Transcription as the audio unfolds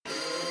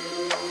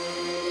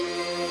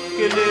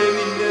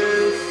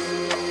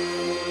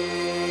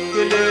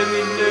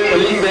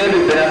خليك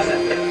مآمن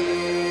بنفسك،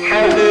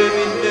 حاول،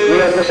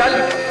 ولو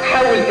فشلت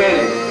حاول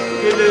تاني.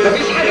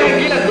 مفيش حاجة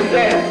هتجيلك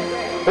بالسهل،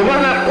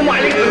 ومهما يحكموا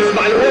عليك ما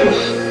تسمعلهمش.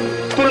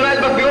 طول ما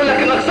قلبك بيقولك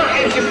انك صح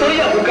امشي في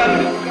طريقك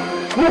وكمل.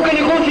 ممكن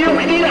يكون فيهم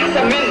كتير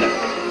احسن منك،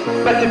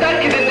 بس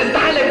تأكد ان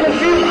استحالة يكون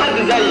فيهم حد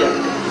زيك.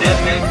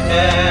 دمك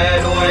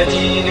قال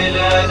ولين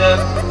الأدب،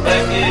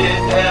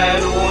 بكيت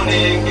قالوا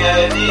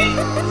نجادي،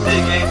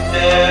 سكت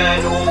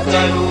قالوا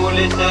كلوا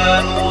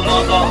لسانه،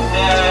 نطق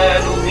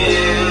قالوا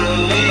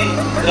بيرغي،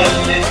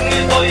 خلتني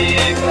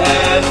طيب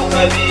قالوا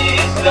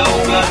خبيث، لو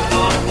جت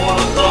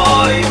الفرصة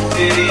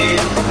يفتري،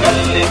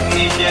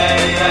 خلتني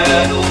شاي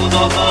قالوا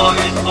ده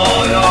طايش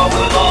ضايع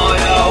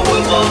وضايع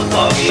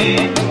وبلطجي،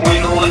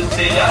 وإن قلت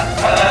لأ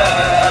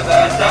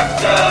أبقى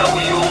سكتة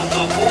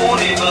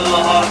ويوصفوني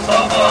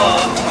بالهرطقة،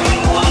 وإن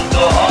قلت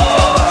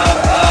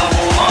أبقى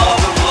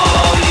منافق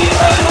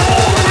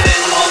يقالوا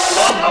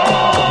للمصلحة.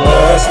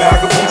 ناس ما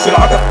يعجبهمش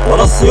العجب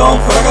ولا الصيام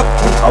في رجب،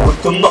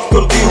 حاولت انك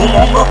ترضيهم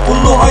عمرك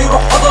كله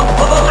هيروح هدر.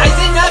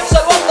 عايزين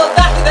نفشل وافضل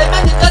تحت دايما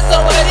نتكسر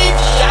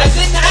وغريبي،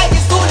 عايزين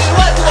نعاجز طول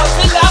الوقت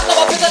واقفين لي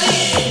عقبة في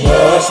طريقي.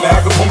 ناس ما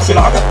يعجبهمش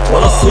العجب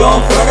ولا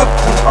الصيام في رجب،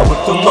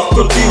 حاولت انك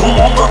ترضيهم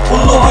عمرك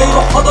كله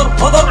هيروح هدر.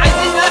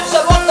 عايزين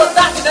نفشل وافضل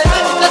تحت دايما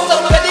نتكسر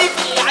وغريبي،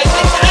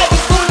 عايزين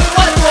نعاجز طول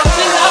الوقت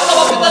واقفين لي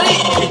عقبة في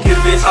طريقي. كتير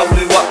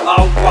بيحاولوا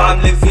يوقعوك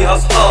وعاملين فيها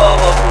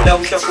اصحابك، ولو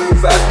شافوك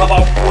في ازمه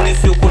بعوك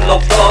ونسيوا كل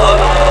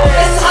ابطالك.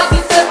 اصحى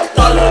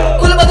تتبطل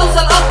كل ما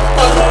توصل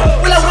اكتر،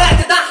 ولو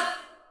وقعت تحت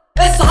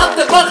اصحى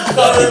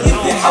تتبخر. كتير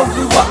بيحاولوا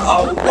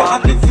يوقعوك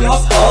وعاملين فيها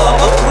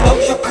اصحابك، ولو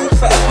شافوك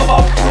في ازمه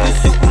بعوك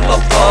ونسيوا كل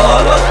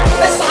ابطالك.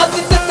 اصحى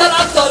تتبطل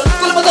اكتر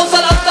كل ما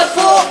توصل اكتر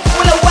فوق،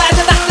 ولو وقعت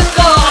تحت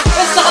القاع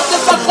اصحى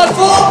تتبخر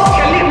فوق.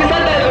 خليك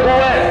مصدق اللي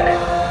جواك،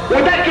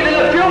 وتأكد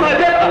انك في يوم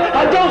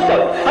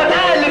هتوصل،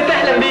 هتحقق اللي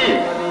بتحلم بيه.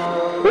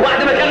 وبعد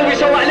ما كانوا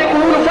بيشاوروا عليك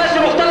ويقولوا فاشل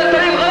واختار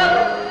الطريق الغلط،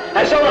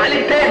 هيشاوروا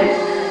عليك تاني،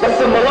 بس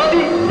المرة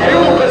دي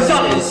عيونه كان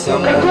صح،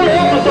 كان كل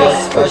عمره صح،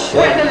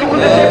 واحنا اللي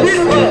كنا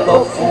شايفينه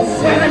غلط،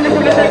 واحنا اللي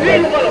كنا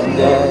شايفينه غلط.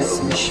 ناس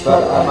مش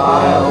فارقة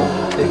معاهم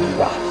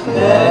تنجح،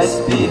 ناس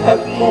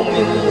بيهاجموا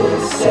من غير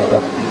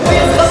سبب،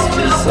 ناس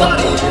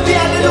بيسموا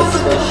بيعملوا في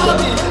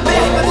طموحاتي،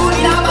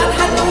 بيحمدوني عمل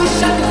حد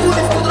والشك يكون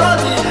في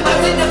قدراتي.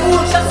 عايزين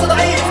اكون شخص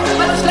ضعيف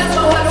ملوش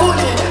لازمه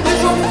وهنقولي،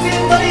 نشوف في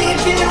الطريق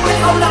الخير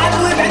ويحاولوا عنه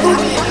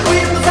يبعدوني،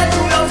 ويبقوا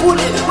سدوا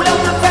ويقفوني، ولو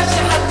ما نفعش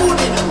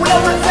يحاربوني، ولو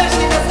ما نفعش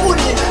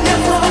ينافوني،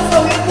 ياخدوا غصبه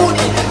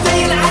ويرموني. زي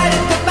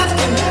العالم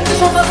تتمكن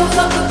تشوفها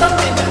توصل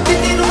تطمن،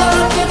 تديله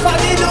ضرب يرفع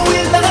ايده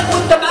ويلدغك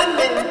وانت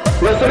مأمن.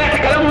 لو سمعت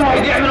كلامهم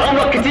هيضيع من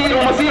عمرك كتير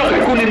ومصيرك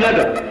هيكون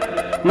الندم.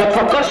 ما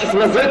تفكرش في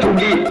نظرتهم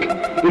ليك،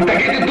 انت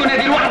جيت الدنيا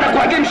دي لوحدك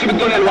وهتمشي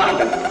بالدنيا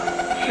لوحدك.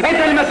 انت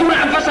المسؤول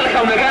عن فشلك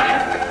او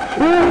نجاحك.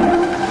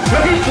 قوم،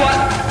 مفيش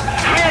وقت،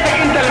 حياتك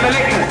انت اللي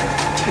مالكها،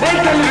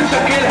 انت اللي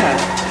بتشكلها.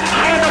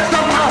 حياتك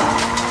صفحة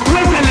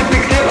وانت اللي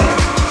بتكتبها،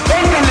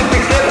 انت اللي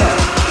بتكتبها،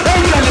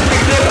 انت اللي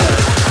بتكتبها.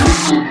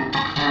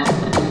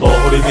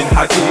 ظهري من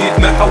حديد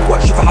ما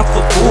حوقش في حد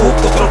الطوب،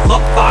 كتر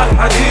الخط على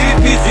الحديد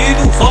بيزيد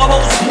وصابة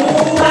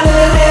وسموم.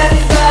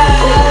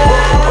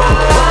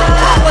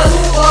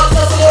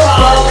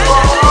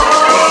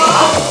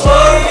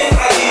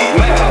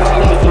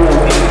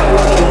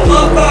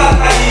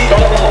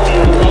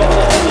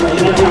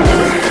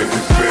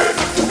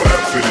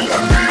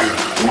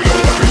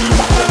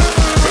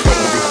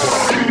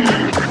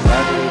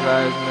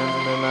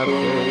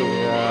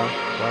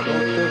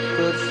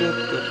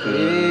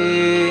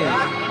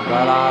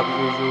 بلعب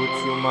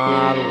جوجوتسو مع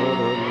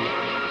الغرل،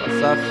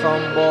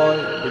 بسخن باي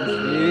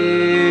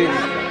بالفيل،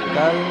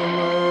 كلم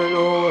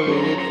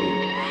لوريتي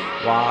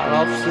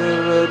واعرف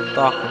سر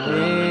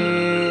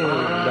التحميل.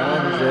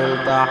 بنزل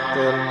تحت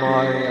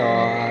المية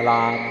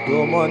العب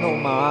دومينو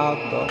مع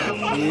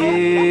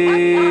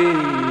التفصيل.